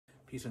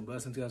Peace and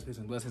blessings, guys. Peace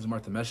and blessings.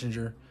 Mark the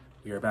Messenger.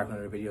 We are back with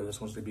another video. This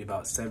one's going to be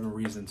about 7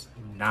 reasons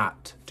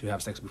not to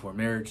have sex before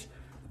marriage,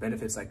 the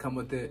benefits that come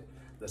with it.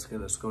 Let's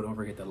go. Don't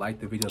forget to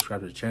like the video,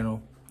 subscribe to the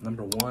channel.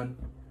 Number 1,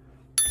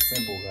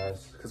 simple,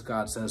 guys, because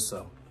God says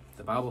so.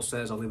 The Bible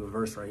says, I'll leave a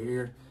verse right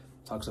here.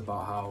 It talks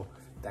about how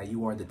that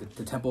you are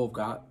the temple of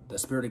God. The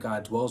Spirit of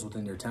God dwells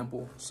within your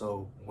temple.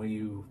 So when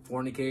you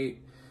fornicate,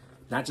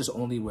 not just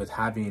only with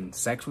having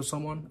sex with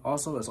someone,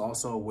 it's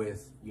also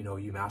with, you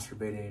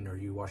masturbating or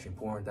you watching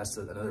porn. That's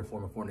another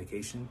form of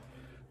fornication,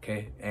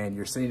 okay? And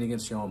you're sinning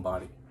against your own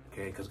body,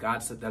 okay? Because God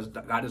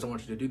doesn't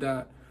want you to do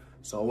that.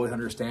 So always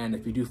understand,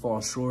 if you do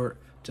fall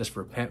short, just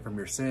repent from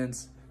your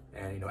sins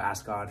and,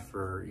 ask God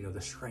for,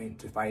 the strength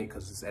to fight,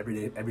 because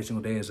every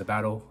single day is a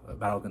battle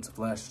against the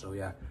flesh. So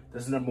yeah,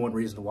 this is the number 1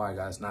 reason why,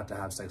 guys, not to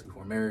have sex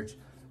before marriage.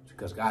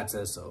 Because God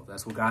says so.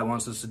 That's what God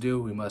wants us to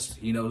do.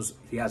 He knows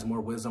He has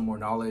more wisdom, more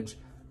knowledge,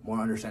 more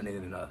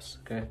understanding than us,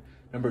 okay?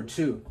 Number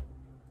 2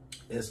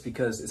 is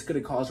because it's going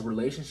to cause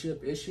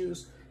relationship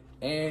issues,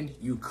 and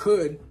you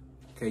could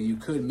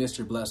miss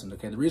your blessing,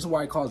 okay? The reason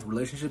why it causes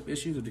relationship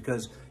issues is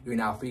because you're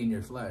now feeding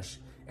your flesh,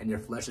 and your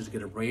flesh is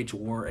going to wage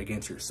war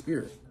against your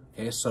spirit,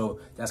 okay? So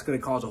that's going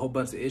to cause a whole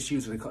bunch of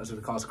issues. It's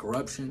going to cause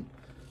corruption,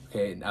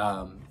 okay?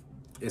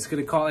 It's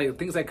going to cause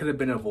things that could have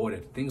been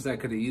avoided, things that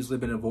could have easily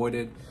been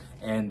avoided.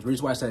 And the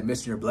reason why I said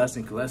missing your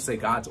blessing, because let's say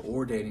God's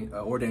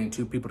ordaining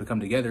 2 people to come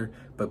together,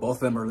 but both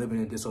of them are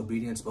living in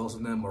disobedience, both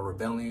of them are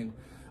rebelling,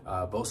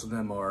 both of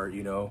them are,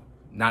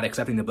 not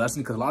accepting the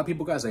blessing. Because a lot of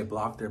people, guys, they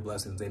block their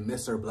blessings, they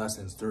miss their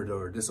blessings through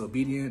their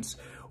disobedience,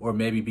 or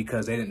maybe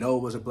because they didn't know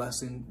it was a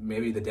blessing.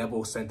 Maybe the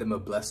devil sent them a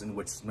blessing,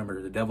 which,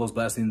 remember, the devil's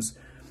blessings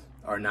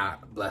are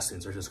not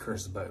blessings, they're just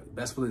curses. But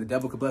best believe the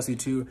devil could bless you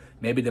too.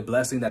 Maybe the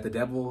blessing that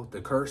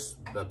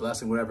the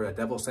blessing, whatever the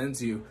devil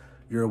sends you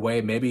your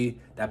way, maybe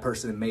that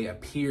person may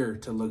appear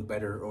to look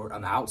better or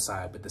on the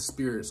outside, but the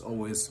spirit's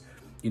always,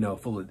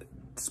 full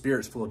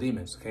of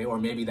demons, okay? Or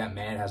maybe that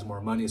man has more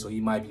money, so he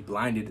might be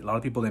blinded. A lot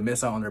of people, they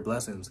miss out on their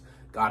blessings.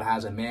 God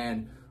has a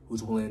man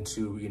who's willing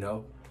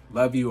to,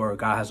 love you, or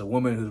God has a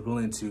woman who's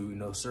willing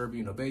to, serve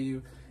you and obey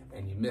you,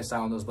 and you miss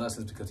out on those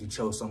blessings because you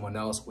chose someone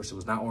else, which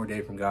was not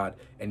ordained from God,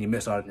 and you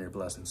miss out on your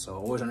blessings. So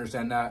always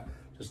understand that,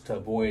 just to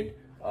avoid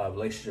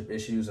relationship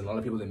issues. And a lot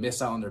of people, they miss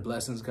out on their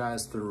blessings,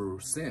 guys, through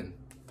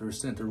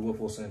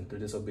willful sin, through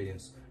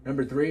disobedience.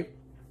 Number 3,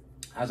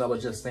 as I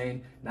was just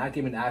saying, not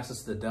giving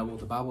access to the devil.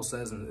 The Bible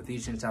says in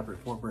Ephesians chapter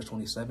 4, verse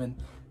 27,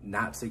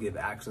 not to give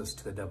access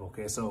to the devil,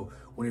 okay? So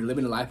when you're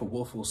living a life of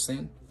willful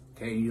sin,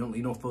 okay, you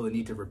don't feel the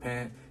need to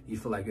repent, you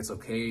feel like it's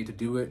okay to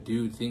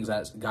do things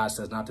that God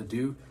says not to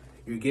do,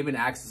 you're giving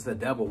access to the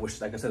devil, which,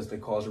 like I said, is going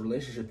to cause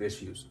relationship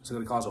issues. It's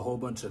going to cause a whole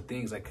bunch of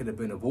things that could have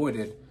been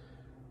avoided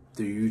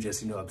through you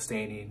just,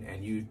 abstaining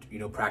and you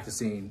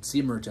practicing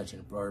semen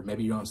retention, or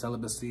maybe you're on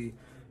celibacy,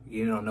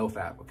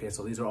 NoFap, okay?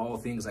 So these are all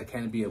things that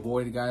can be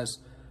avoided, guys.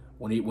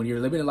 When you're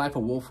living a life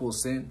of willful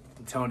sin,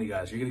 I'm telling you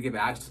guys, you're going to give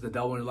access to the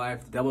devil in your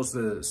life. The devil's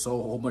to sow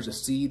a whole bunch of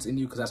seeds in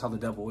you, because that's how the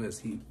devil is.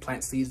 He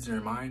plants seeds in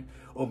your mind.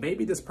 Oh,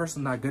 maybe this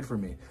person's not good for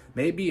me.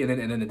 Maybe, and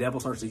then the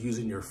devil starts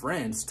using your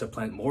friends to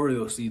plant more of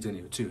those seeds in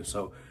you too.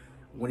 So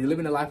when you're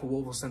living a life of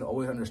willful sin,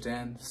 always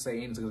understand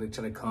Satan is going to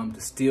try to come to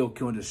steal,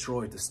 kill, and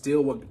destroy, to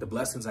steal the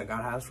blessings that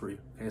God has for you,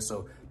 okay?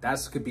 So that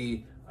could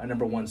be a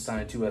number 1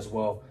 sign too as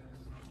well.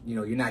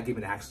 You're not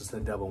giving access to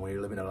the devil when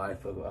you're living a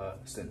life of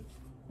sin.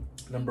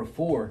 Number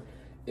 4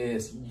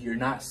 is you're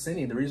not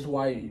sinning. The reason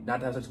why not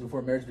to have sex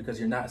before marriage is because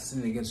you're not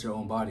sinning against your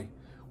own body.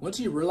 Once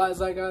you realize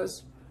that,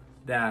 guys,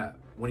 that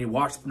when you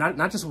watch, not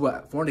just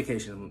with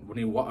fornication,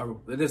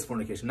 it is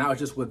fornication, not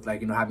just with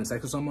having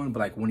sex with someone,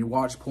 but when you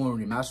watch porn,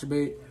 when you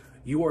masturbate,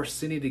 you are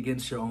sinning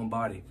against your own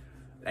body.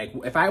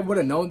 If I would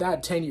have known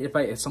that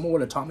if someone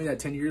would have taught me that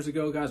 10 years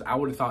ago, guys, I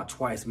would have thought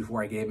twice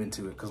before I gave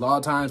into it. Because a lot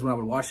of times when I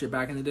would watch it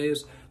back in the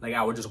days,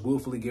 I would just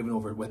willfully give it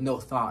over with no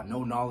thought,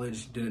 no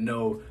knowledge, didn't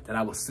know that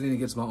I was sinning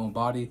against my own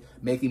body,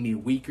 making me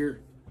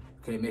weaker,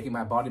 okay, making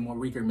my body more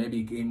weaker,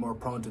 maybe getting more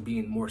prone to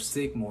being more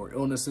sick, more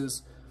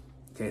illnesses,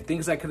 okay,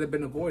 things that could have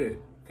been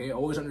avoided, okay?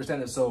 Always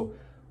understand it. So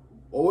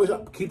always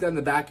keep that in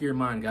the back of your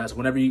mind, guys,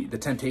 whenever the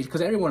temptation,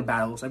 because everyone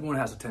battles, everyone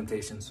has the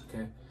temptations,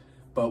 okay?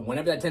 But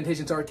whenever that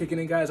temptation starts kicking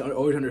in, guys,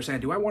 always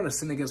understand, do I want to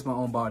sin against my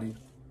own body?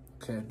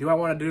 Okay, do I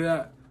want to do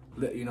that?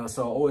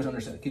 So always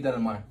understand, keep that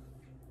in mind.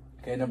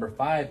 Okay, number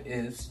 5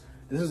 is,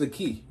 this is the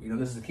key,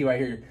 this is the key right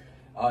here,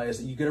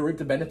 is you're going to reap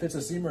the benefits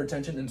of semen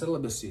retention and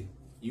celibacy.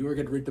 You are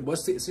going to reap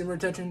what's semen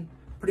retention?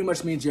 Pretty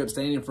much means you're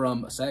abstaining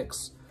from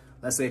sex.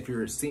 Let's say if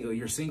you're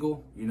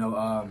single,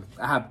 I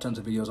have tons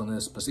of videos on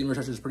this, but semen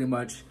retention is pretty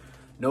much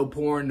no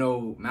porn,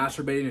 no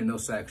masturbating, and no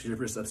sex. You're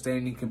just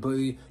abstaining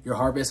completely. You're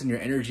harvesting your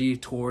energy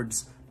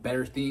towards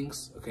better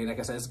things. Okay, like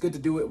I said, it's good to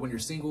do it when you're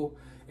single.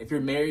 If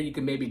you're married, you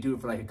can maybe do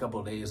it for a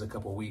couple of days, a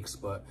couple of weeks.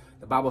 But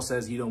the Bible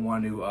says you don't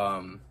want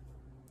to,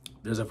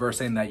 there's a verse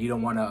saying that you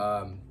don't want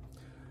to,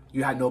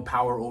 you have no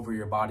power over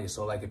your body.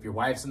 So if your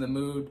wife's in the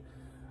mood,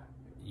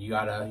 you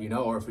gotta,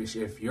 or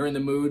if you're in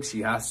the mood,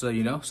 she has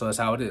to, so that's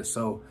how it is.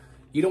 So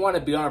you don't want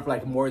to be on it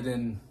for more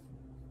than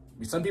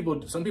Some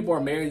people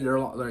are married, they're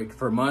like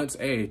for months,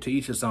 hey, to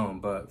each his own.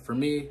 But for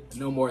me,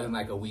 no more than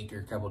like a week or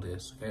a couple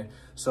days. Okay.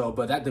 So,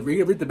 but that the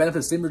benefits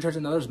of semen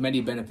retention, there's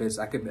many benefits.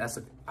 I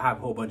have a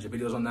whole bunch of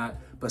videos on that.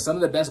 But some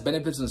of the best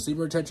benefits of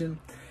semen retention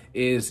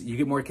is you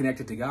get more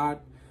connected to God,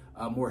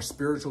 more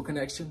spiritual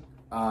connection.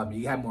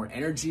 You have more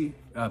energy,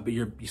 but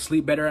you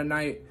sleep better at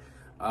night,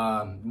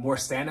 more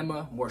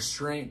stamina, more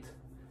strength.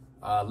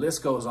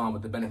 List goes on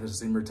with the benefits of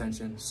semen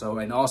retention. So,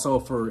 and also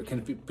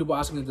people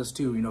asking this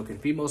too, you know, can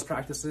females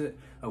practice it?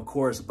 Of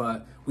course,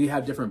 but we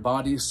have different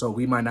bodies, so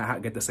we might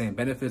not get the same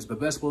benefits, but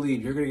best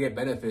believe you're going to get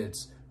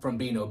benefits from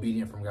being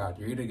obedient from God.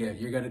 You're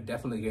going to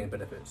definitely gain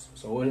benefits.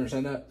 So always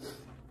understand that.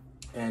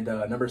 And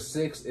number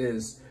 6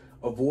 is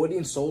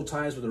avoiding soul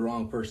ties with the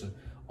wrong person.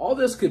 All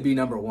this could be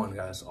number 1,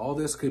 guys. All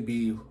this could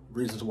be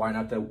reasons why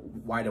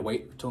to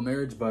wait till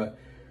marriage, but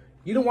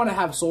you don't want to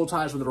have soul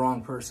ties with the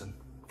wrong person.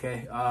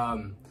 Okay.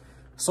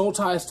 Soul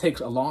ties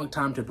takes a long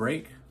time to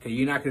break. Okay,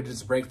 you're not gonna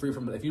just break free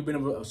from it. If you've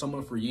been with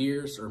someone for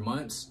years or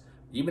months,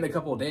 even a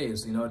couple of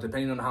days, you know,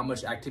 depending on how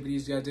much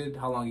activities you guys did,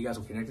 how long you guys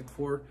were connected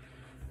for.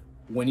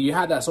 When you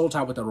have that soul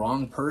tie with the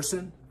wrong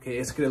person, okay,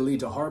 it's gonna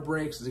lead to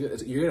heartbreaks.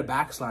 You're gonna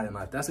backslide in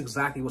life. That's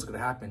exactly what's gonna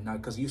happen. Now,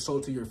 because you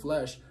sold to your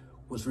flesh,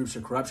 which reaps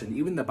your corruption.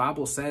 Even the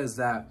Bible says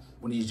that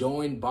when you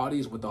join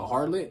bodies with the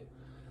harlot,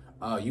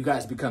 you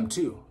guys become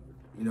two.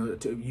 You know,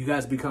 you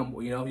guys become,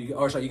 you know, you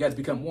guys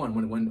become one.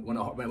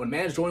 When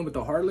man's joined with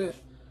the harlot,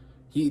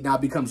 he now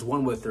becomes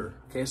one with her.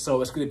 Okay, so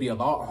it's going to be a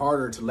lot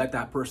harder to let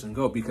that person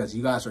go because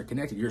you guys are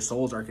connected. Your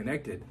souls are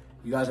connected.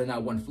 You guys are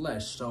not one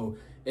flesh. So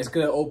it's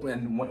going to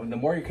open. And the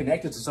more you're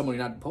connected to someone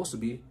you're not supposed to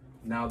be,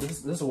 now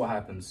this is what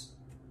happens.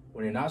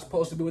 When you're not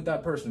supposed to be with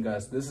that person,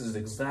 guys, this is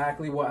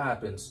exactly what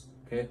happens.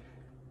 Okay,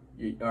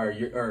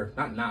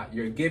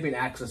 you're giving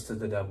access to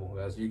the devil,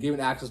 guys. You're giving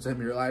access to him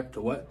in your life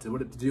to what? To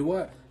do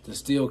what? To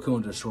steal, kill,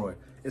 and destroy.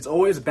 It's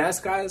always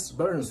best, guys,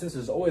 brothers and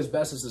sisters, it's always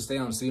best is to stay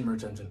on semen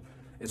retention.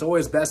 It's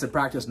always best to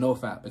practice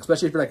no-fap,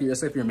 especially if you're like, let's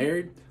say if you're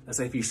married, let's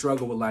say if you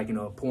struggle with like, you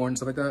know, porn,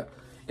 stuff like that.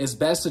 It's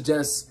best to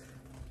just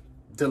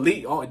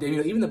delete all, you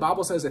know, even the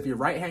Bible says if your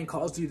right hand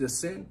calls you to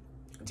sin,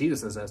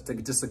 Jesus says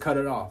that, just to cut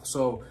it off.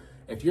 So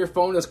if your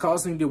phone is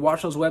causing you to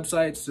watch those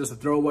websites, just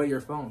throw away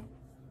your phone.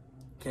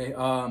 Okay,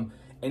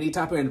 any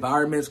type of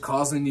environments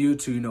causing you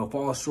to, you know,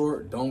 fall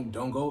short, don't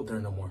go there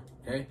no more.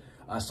 Okay,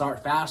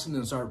 start fasting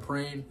and start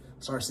praying,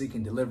 start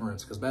seeking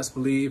deliverance. Because best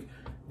believe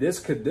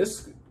this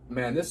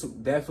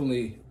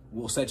definitely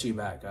will set you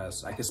back,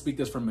 guys. I can speak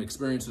this from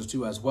experiences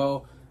too as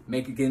well.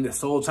 Getting the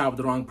soul tie with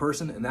the wrong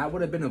person, and that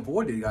would have been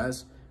avoided,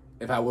 guys,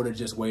 if I would have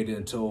just waited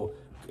until.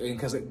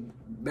 Because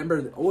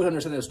remember, always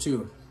understand this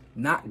too.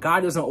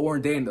 God doesn't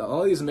ordain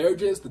all these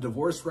marriages. The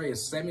divorce rate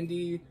is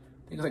 70.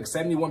 I think it's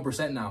like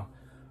 71% now.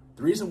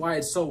 The reason why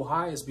it's so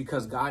high is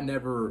because God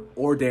never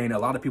ordained a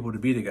lot of people to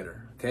be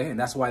together, okay? And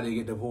that's why they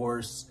get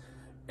divorced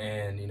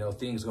and, you know,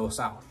 things go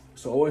south.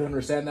 So always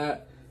understand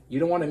that. You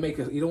don't want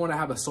to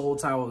have a soul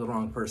tie with the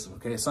wrong person,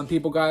 okay? Some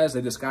people, guys,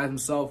 they disguise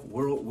themselves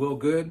real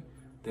good.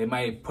 They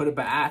might put up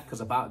an act because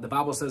the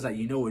Bible says that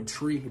you know a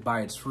tree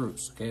by its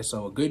fruits, okay?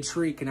 So a good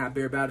tree cannot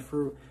bear bad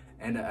fruit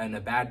and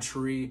a bad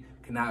tree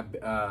cannot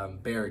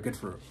bear good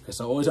fruit. Okay,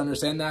 so always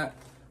understand that.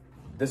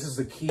 This is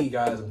the key,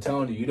 guys. I'm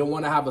telling you, you don't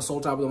want to have a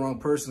soul tie with the wrong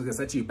person because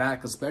set you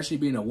back, especially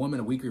being a woman,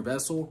 a weaker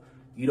vessel.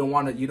 You don't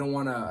want to, you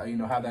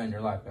know, have that in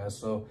your life, guys.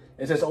 So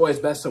it's just always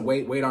best to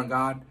wait on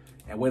God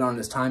and wait on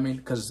his timing,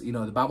 because, you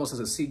know, the Bible says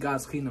to seek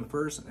God's kingdom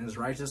first and his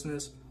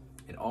righteousness,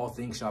 and all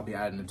things shall be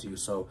added unto you.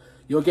 So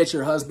you'll get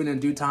your husband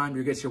in due time.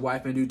 You'll get your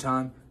wife in due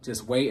time.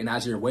 Just wait. And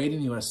as you're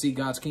waiting, you want to seek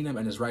God's kingdom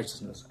and his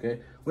righteousness. Okay.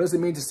 What does it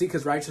mean to seek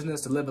his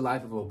righteousness? To live a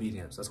life of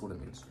obedience. That's what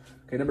it means.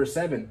 Okay. Number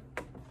 7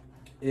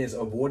 is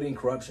avoiding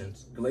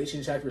corruptions.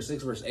 Galatians chapter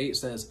 6 verse 8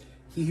 says,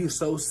 he who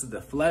sows to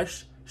the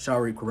flesh shall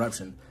reap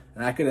corruption.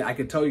 And I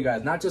could tell you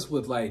guys, not just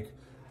with like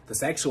the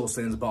sexual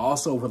sins, but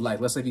also with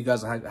like, let's say if you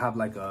guys have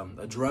like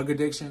a drug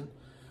addiction,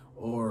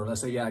 or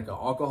let's say you have like an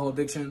alcohol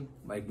addiction,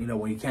 like, you know,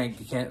 when you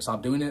can't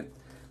stop doing it.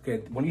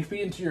 Okay, when you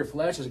feed into your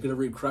flesh, it's gonna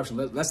reap corruption.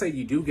 Let's say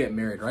you do get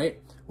married, right?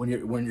 When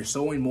you're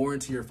sowing more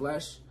into your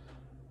flesh,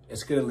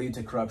 it's gonna lead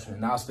to corruption.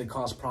 And now it's gonna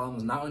cause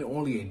problems not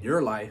only in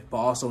your life, but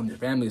also in your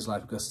family's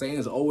life, because Satan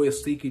is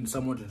always seeking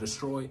someone to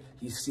destroy.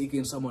 He's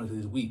seeking someone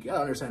who's weak. You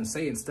gotta understand,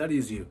 Satan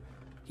studies you.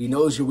 He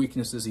knows your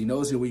weaknesses. He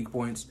knows your weak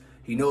points.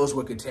 He knows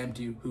what could tempt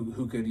you,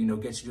 who could, you know,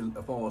 get you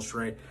to fall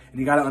astray. And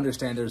you got to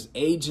understand there's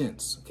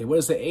agents. Okay, what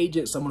is the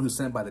agent? Someone who's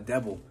sent by the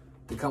devil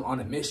to come on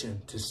a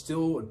mission to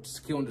steal,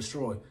 kill, and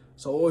destroy.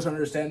 So always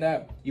understand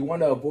that. You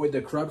want to avoid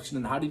the corruption.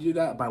 And how do you do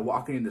that? By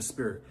walking in the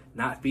spirit,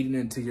 not feeding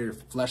into your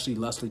fleshly,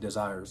 lustly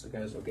desires.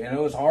 Okay, so I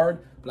know it's hard,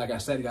 but like I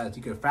said, guys,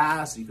 you could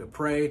fast, you could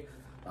pray,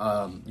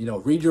 you know,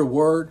 read your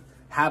word,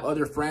 have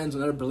other friends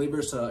and other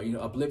believers to, you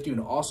know, uplift you.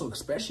 And also,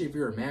 especially if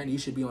you're a man, you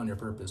should be on your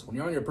purpose. When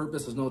you're on your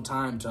purpose, there's no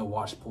time to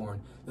watch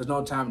porn. There's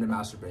no time to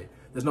masturbate.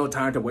 There's no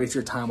time to waste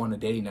your time on a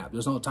dating app.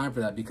 There's no time for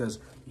that, because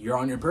you're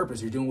on your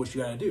purpose. You're doing what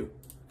you got to do.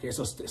 Okay,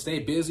 so stay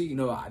busy. You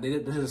know,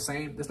 this is the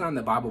same. It's not in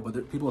the Bible,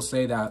 but people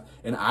say that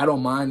an idle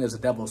mind is a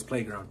devil's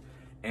playground.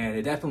 And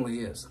it definitely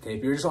is. Okay,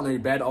 if you're just on your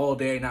bed all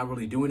day, not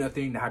really doing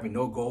nothing, not having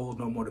no goals,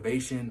 no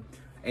motivation,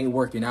 ain't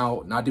working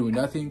out, not doing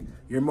nothing,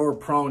 you're more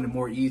prone and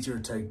more easier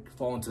to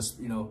fall into,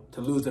 you know,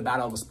 to lose the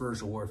battle of a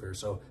spiritual warfare.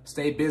 So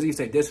stay busy,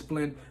 stay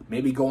disciplined,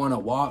 maybe go on a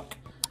walk,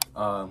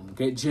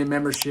 get gym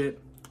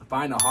membership,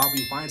 find a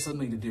hobby, find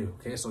something to do.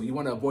 Okay, so you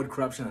want to avoid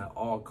corruption at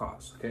all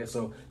costs. Okay,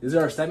 so these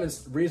are 7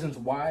 reasons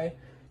why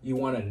you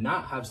want to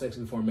not have sex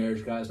before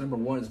marriage, guys. Number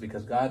 1 is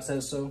because God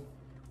says so.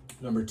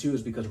 Number 2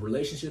 is because of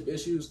relationship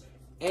issues,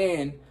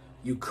 and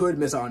you could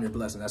miss out on your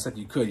blessing. I said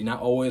you could. You're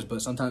not always,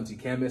 but sometimes you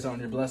can miss out on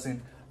your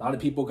blessing. A lot of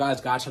people, guys,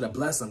 God should have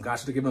blessed them. God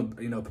should have given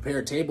them, you know, prepare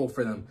a table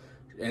for them,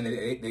 and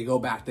they go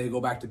back. They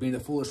go back to being the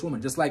foolish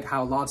woman, just like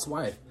how Lot's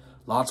wife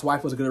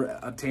was going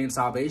to obtain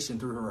salvation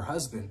through her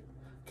husband.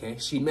 Okay,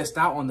 she missed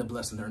out on the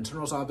blessing, her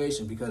eternal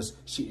salvation, because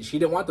she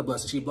didn't want the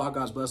blessing. She blocked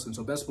God's blessing.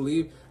 So best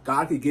believe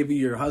God could give you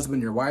your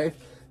husband, your wife,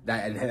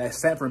 that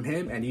sent from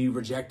him, and you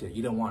reject it.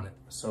 You don't want it.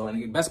 So,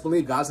 and best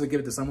believe God's going to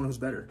give it to someone who's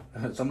better,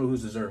 someone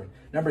who's deserving.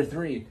 Number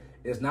 3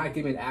 is not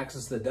giving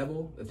access to the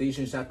devil.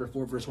 Ephesians chapter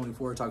 4, verse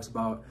 24 talks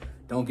about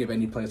don't give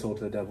any placehold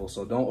to the devil.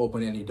 So don't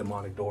open any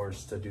demonic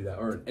doors to do that,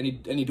 or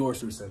any doors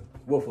through sin,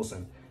 willful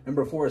sin.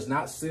 Number 4 is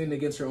not sinning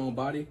against your own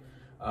body.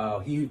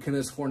 He who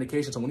commits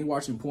fornication. So when you're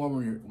watching porn,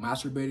 when you're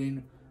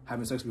masturbating,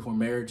 having sex before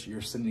marriage,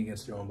 you're sinning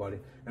against your own body.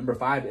 Number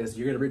 5 is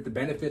you're going to reap the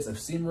benefits of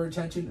semen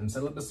retention and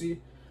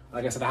celibacy.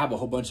 Like I said, I have a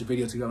whole bunch of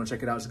videos if you want to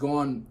check it out. Just go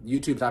on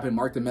YouTube, type in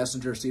Mark the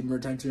Messenger, semen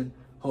retention.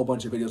 Whole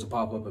bunch of videos will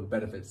pop up with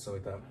benefits, so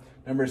like that.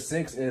 Number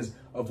 6 is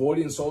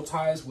avoiding soul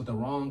ties with the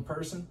wrong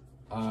person.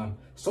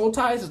 Soul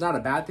ties is not a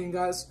bad thing,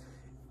 guys.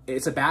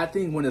 It's a bad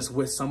thing when it's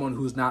with someone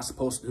who's not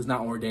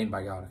ordained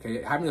by God.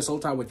 Okay, having a soul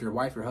tie with your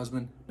wife, your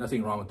husband,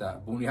 nothing wrong with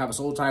that. But when you have a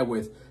soul tie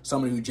with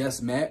someone who you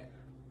just met,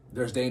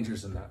 there's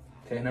dangers in that.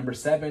 Okay, number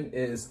 7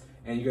 is,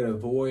 and you're gonna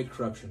avoid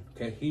corruption.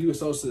 Okay, he who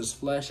sows to his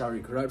flesh shall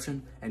reap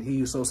corruption, and he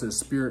who sows to his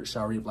spirit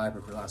shall reap life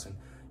everlasting.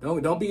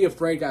 Don't be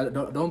afraid, guys.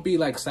 Don't be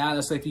like sad.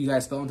 Let's say if you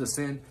guys fell into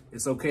sin,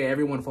 it's okay.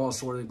 Everyone falls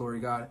short of the glory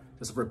of God.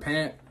 Just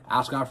repent,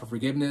 ask God for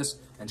forgiveness,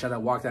 and try to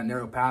walk that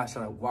narrow path.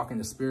 Try to walk in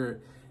the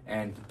Spirit,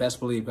 and best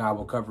believe God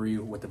will cover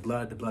you with the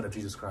blood of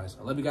Jesus Christ.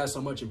 I love you guys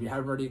so much. If you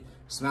haven't already,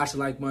 smash the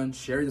like button,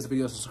 share this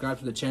video, subscribe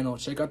to the channel.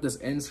 Check out this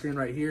end screen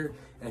right here.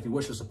 And if you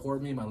wish to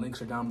support me, my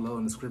links are down below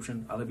in the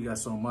description. I love you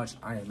guys so much.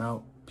 I am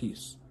out.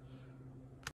 Peace.